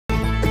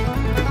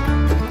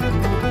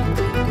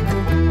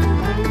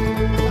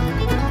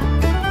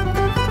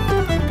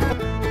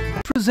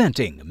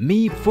Presenting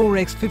Mi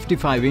 4X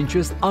 55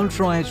 inches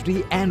Ultra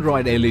HD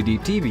Android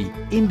LED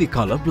TV in the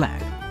color black.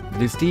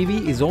 This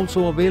TV is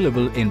also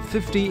available in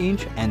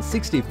 50-inch and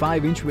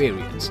 65-inch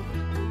variants.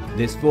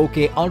 This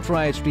 4K Ultra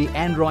HD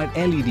Android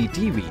LED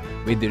TV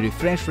with the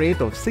refresh rate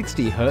of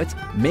 60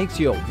 Hz makes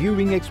your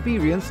viewing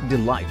experience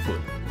delightful.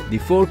 The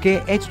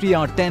 4K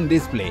HDR10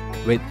 display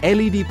with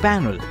LED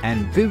panel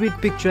and vivid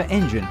picture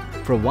engine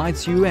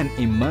provides you an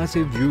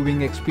immersive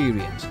viewing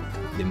experience.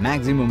 The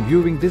maximum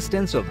viewing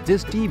distance of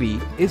this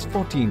TV is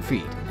 14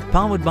 feet.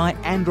 Powered by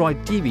Android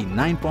TV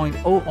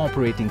 9.0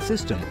 operating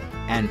system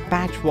and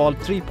Patchwall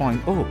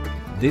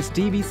 3.0, this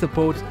TV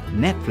supports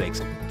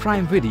Netflix,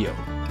 Prime Video,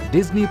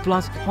 Disney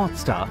Plus,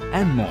 Hotstar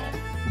and more.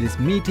 This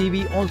Mi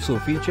TV also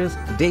features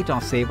Data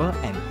Saver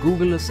and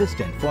Google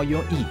Assistant for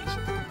your ease.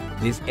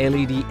 This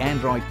LED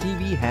Android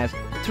TV has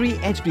 3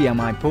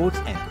 HDMI ports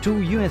and 2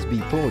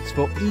 USB ports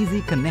for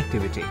easy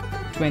connectivity.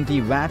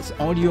 20 watts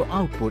audio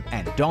output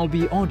and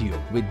Dolby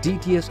Audio with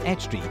DTS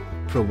HD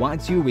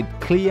provides you with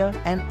clear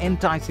and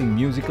enticing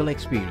musical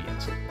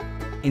experience.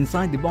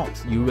 Inside the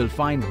box, you will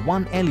find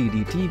one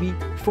LED TV,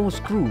 4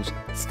 screws,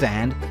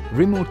 stand,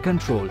 remote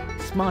control,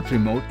 smart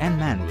remote and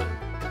manual.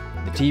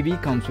 The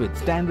TV comes with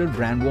standard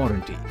brand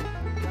warranty.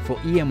 For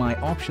EMI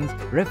options,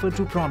 refer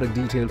to product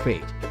detail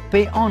page.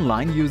 Pay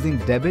online using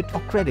debit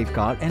or credit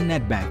card and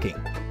net banking.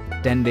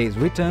 10 days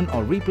return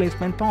or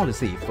replacement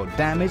policy for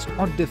damaged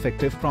or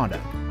defective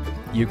product.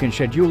 You can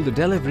schedule the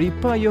delivery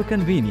per your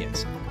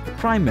convenience.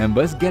 Prime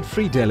members get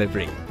free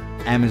delivery.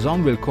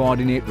 Amazon will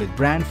coordinate with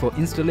brand for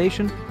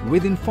installation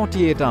within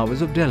 48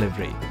 hours of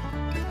delivery.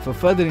 For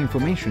further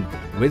information,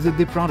 visit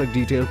the product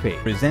detail page.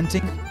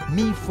 Presenting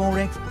Mi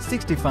 4X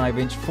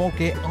 65-inch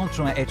 4K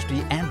Ultra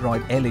HD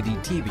Android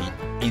LED TV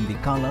in the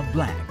color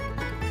black.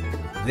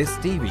 This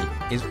TV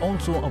is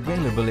also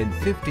available in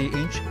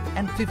 50-inch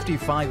and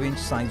 55-inch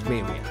size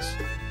variants.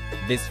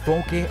 This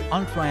 4K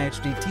Ultra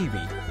HD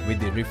TV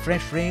with the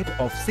refresh rate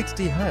of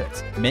 60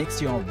 Hz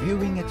makes your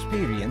viewing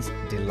experience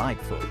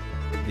delightful.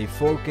 The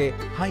 4K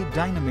High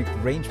Dynamic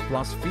Range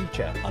Plus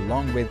feature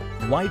along with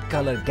wide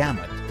color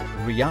gamut,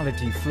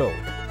 reality flow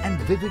and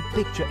vivid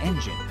picture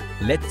engine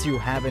lets you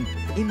have an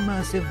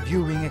immersive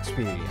viewing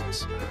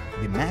experience.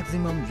 The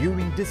maximum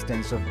viewing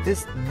distance of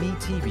this Mi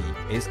TV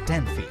is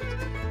 10 feet.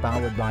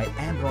 Powered by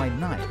Android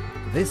 9,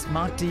 this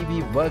smart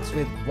TV works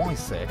with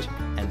voice search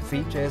and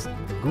features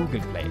Google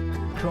Play,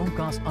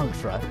 Chromecast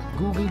Ultra,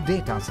 Google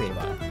Data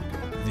Saver.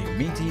 The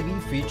Mi TV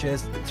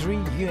features 3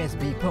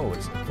 USB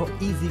ports for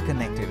easy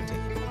connectivity,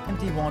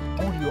 20-watt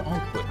audio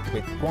output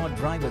with quad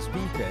driver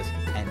speakers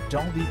and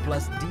Dolby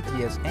Plus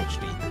DTS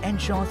HD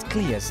ensures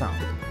clear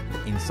sound.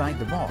 Inside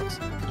the box,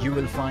 you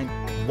will find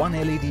one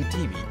LED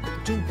TV,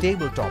 2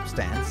 tabletop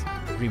stands,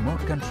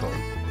 remote control,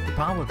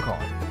 power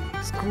cord,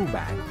 screw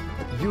bag,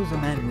 user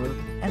manual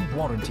and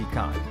warranty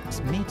card.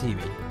 Mi TV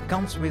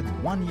comes with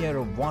 1 year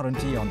of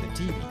warranty on the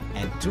TV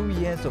and 2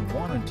 years of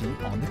warranty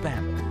on the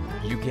panel.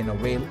 You can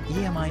avail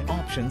EMI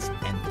options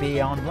and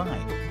pay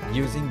online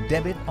using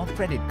debit or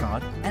credit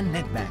card and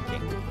net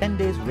banking. 10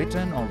 days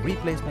return or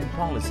replacement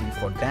policy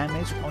for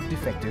damaged or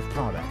defective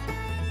product.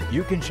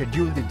 You can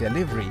schedule the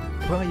delivery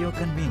per your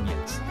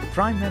convenience.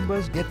 Prime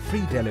members get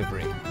free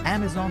delivery.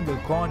 Amazon will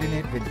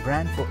coordinate with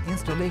brand for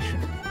installation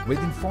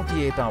within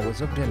 48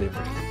 hours of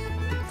delivery.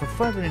 For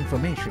further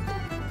information,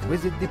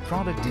 visit the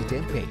product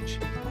detail page.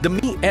 The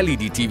Mi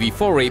LED TV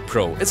 4A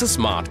Pro is a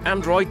smart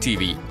Android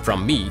TV.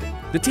 From Mi,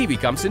 the TV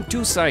comes in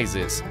 2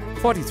 sizes,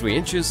 43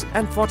 inches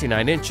and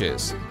 49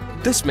 inches.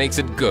 This makes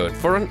it good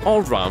for an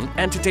all-round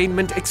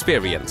entertainment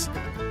experience.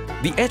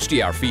 The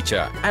HDR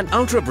feature and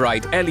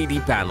ultra-bright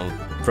LED panel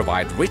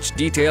provide rich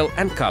detail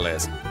and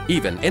colors,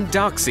 even in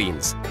dark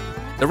scenes.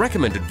 The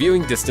recommended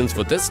viewing distance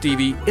for this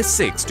TV is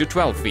 6 to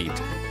 12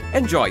 feet.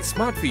 Enjoy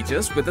smart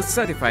features with a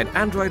certified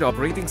Android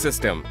operating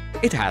system.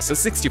 It has a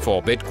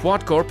 64-bit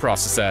quad-core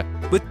processor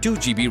with 2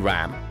 GB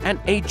RAM and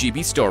 8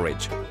 GB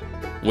storage.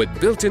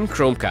 With built-in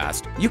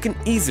Chromecast, you can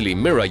easily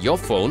mirror your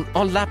phone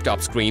or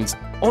laptop screens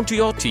onto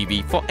your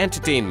TV for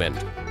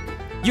entertainment.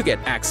 You get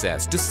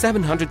access to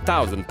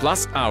 700,000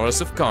 plus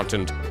hours of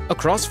content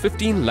across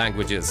 15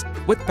 languages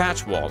with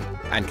Patchwall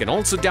and can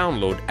also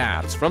download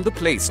apps from the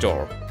Play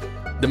Store.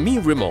 The Mi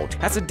Remote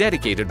has a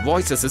dedicated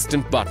voice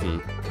assistant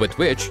button with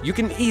which you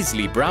can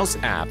easily browse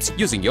apps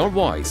using your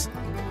voice.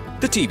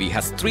 The TV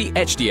has 3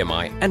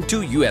 HDMI and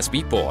 2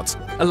 USB ports,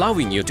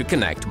 allowing you to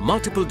connect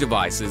multiple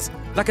devices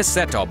like a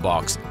set-top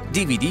box,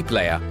 DVD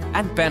player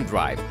and pen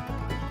drive.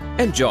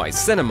 Enjoy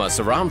cinema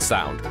surround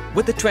sound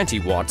with the 20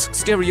 watts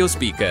stereo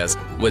speakers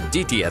with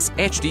DTS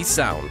HD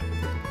sound.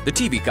 The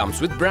TV comes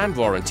with brand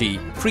warranty,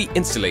 free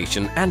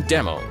installation and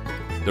demo.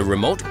 The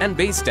remote and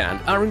base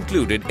stand are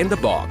included in the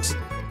box.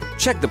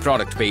 Check the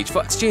product page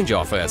for exchange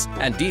offers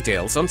and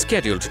details on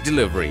scheduled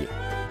delivery.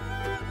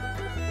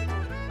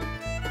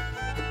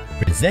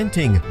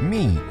 Presenting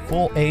Mi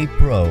 4A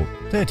Pro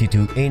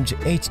 32-inch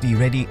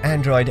HD-ready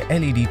Android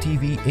LED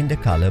TV in the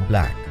color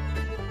black.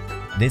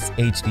 This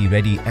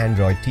HD-ready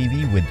Android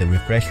TV with the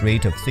refresh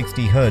rate of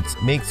 60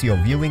 Hz makes your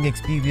viewing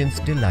experience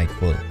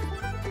delightful.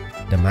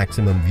 The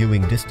maximum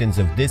viewing distance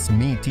of this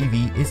Mi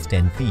TV is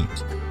 10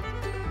 feet.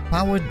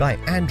 Powered by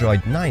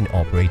Android 9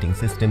 operating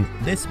system,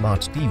 this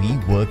smart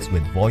TV works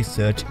with voice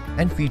search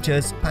and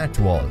features Patch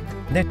Wall,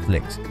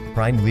 Netflix,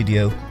 Prime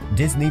Video,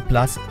 Disney+,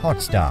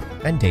 Hotstar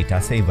and Data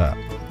Saver.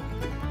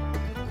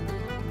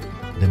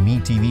 The Mi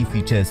TV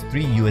features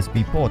 3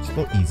 USB ports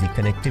for easy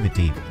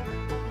connectivity.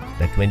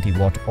 The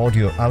 20-watt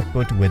audio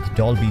output with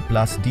Dolby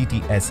Plus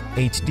DTS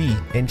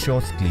HD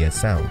ensures clear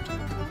sound.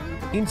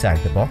 Inside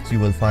the box, you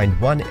will find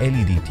one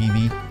LED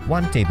TV,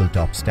 one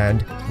tabletop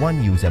stand,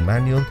 one user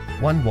manual,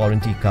 one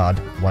warranty card,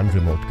 one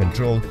remote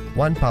control,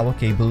 one power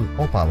cable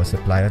or power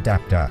supply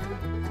adapter.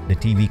 The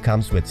TV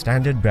comes with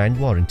standard brand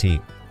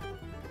warranty.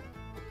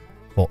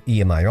 For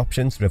EMI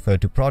options, refer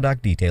to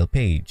product detail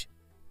page.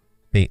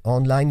 Pay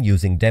online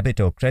using debit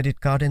or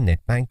credit card and net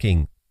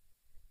banking.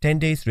 10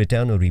 days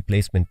return or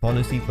replacement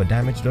policy for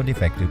damaged or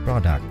defective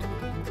product.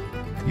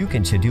 You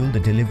can schedule the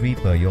delivery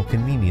per your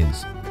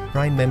convenience.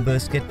 Prime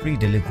members get free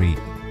delivery.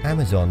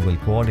 Amazon will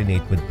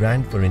coordinate with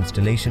brand for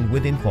installation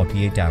within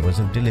 48 hours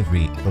of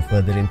delivery. For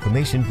further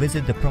information,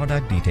 visit the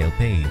product detail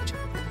page.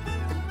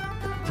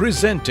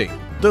 Presenting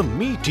the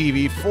Mi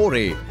TV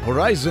 4A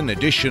Horizon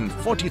Edition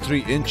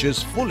 43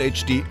 inches Full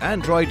HD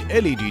Android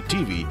LED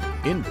TV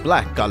in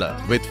black color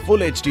with Full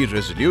HD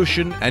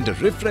resolution and a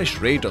refresh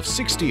rate of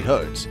 60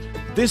 Hz.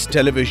 This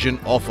television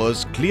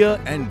offers clear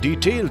and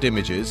detailed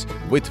images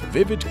with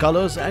vivid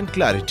colors and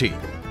clarity.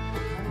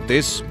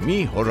 This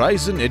Mi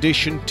Horizon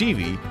Edition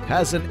TV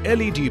has an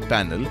LED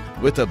panel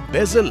with a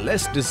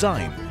bezel-less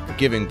design,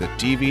 giving the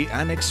TV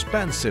an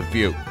expansive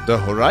view. The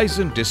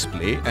Horizon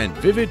display and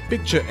vivid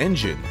picture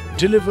engine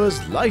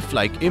delivers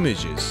lifelike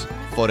images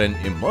for an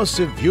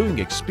immersive viewing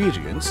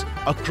experience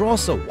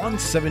across a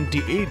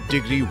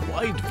 178-degree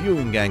wide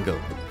viewing angle.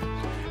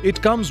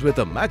 It comes with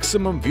a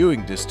maximum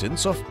viewing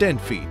distance of 10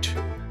 feet.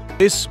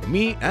 This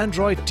Mi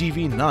Android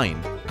TV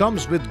 9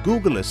 comes with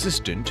Google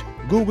Assistant,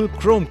 Google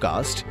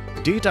Chromecast,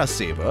 Data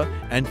Saver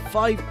and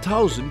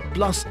 5,000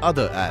 plus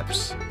other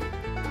apps.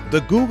 The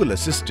Google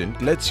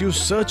Assistant lets you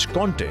search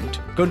content,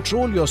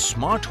 control your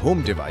smart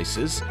home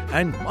devices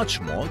and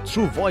much more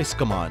through voice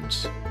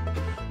commands.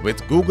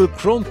 With Google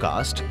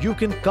Chromecast, you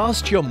can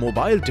cast your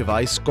mobile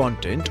device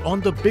content on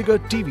the bigger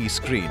TV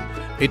screen.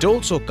 It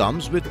also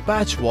comes with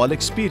Patch Wall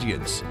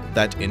experience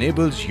that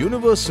enables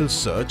universal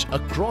search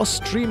across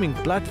streaming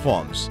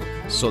platforms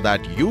so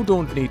that you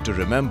don't need to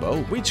remember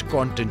which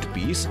content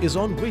piece is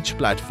on which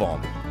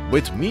platform.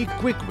 With Mi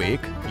Quick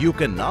Wake, you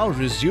can now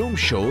resume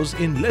shows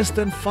in less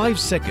than 5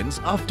 seconds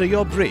after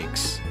your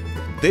breaks.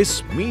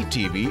 This Mi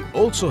TV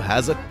also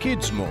has a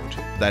kids mode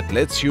that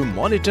lets you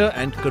monitor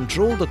and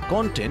control the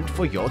content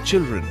for your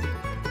children.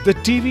 The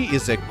TV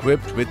is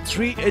equipped with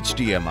 3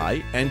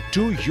 HDMI and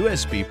 2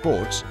 USB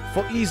ports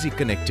for easy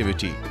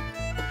connectivity.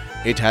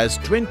 It has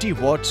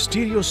 20-watt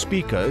stereo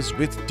speakers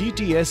with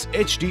DTS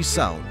HD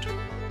sound.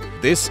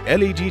 This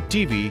LED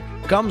TV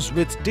comes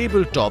with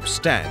tabletop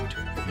stand,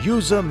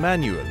 user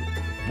manual,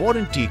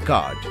 warranty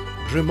card,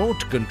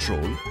 remote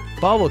control,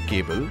 power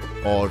cable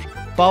or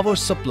power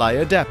supply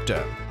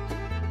adapter.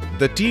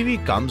 The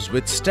TV comes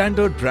with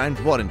standard brand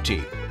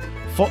warranty.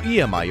 For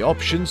EMI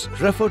options,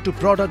 refer to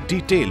product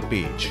detail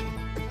page.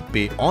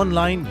 Pay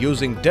online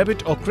using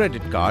debit or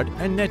credit card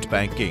and net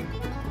banking.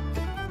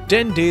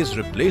 10 days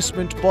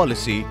replacement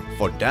policy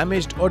for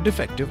damaged or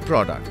defective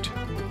product.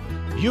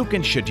 You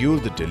can schedule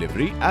the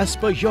delivery as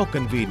per your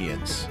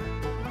convenience.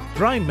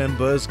 Prime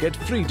members get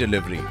free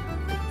delivery.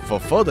 For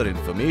further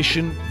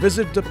information,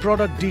 visit the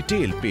product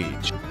detail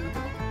page.